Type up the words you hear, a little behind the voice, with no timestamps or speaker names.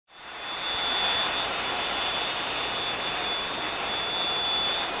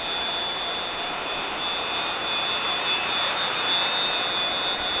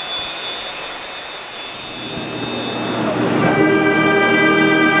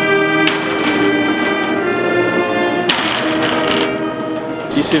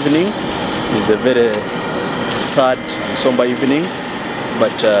This evening is a very sad and somber evening,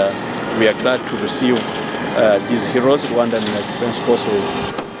 but we are glad to receive these heroes, Rwanda Defence Force's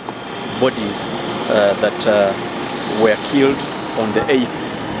bodies that were killed on the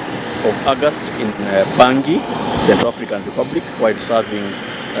 8th of August in Bangui, Central African Republic, while serving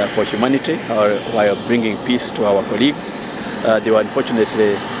for humanity or while bringing peace to our colleagues. They were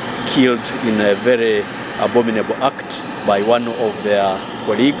unfortunately killed in a very abominable act by one of their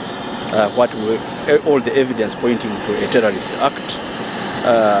colleagues, all the evidence pointing to a terrorist act.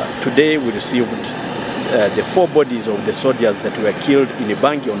 Today we received the 4 bodies of the soldiers that were killed in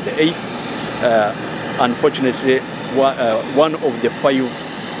Bangui on the 8th. Unfortunately, one of the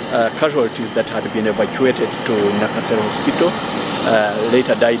 5 casualties that had been evacuated to Nakasero Hospital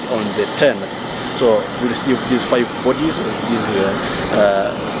later died on the 10th. So we received these 5 bodies of these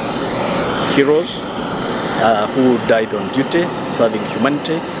heroes who died on duty, serving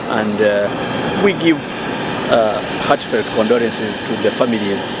humanity, and we give heartfelt condolences to the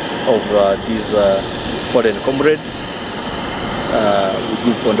families of these fallen comrades. We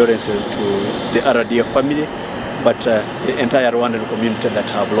give condolences to the RDF family, but the entire Rwandan community that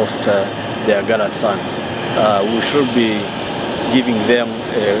have lost their gallant sons. We should be giving them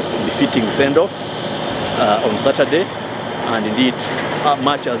a befitting send-off on Saturday, and indeed,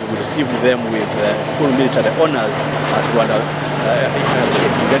 much as we received them with full military honors at Rwanda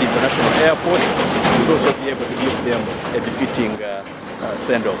Kigali International Airport, we should also be able to give them a befitting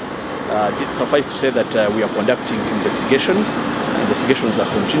send-off. Suffice to say that we are conducting investigations. Investigations are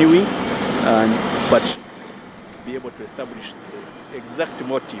continuing, but to be able to establish the exact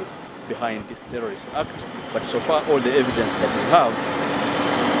motive behind this terrorist act. But so far, all the evidence that we have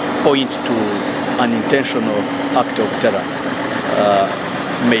point to an intentional act of terror.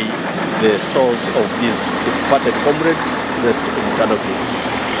 May the souls of these departed comrades rest in eternal peace.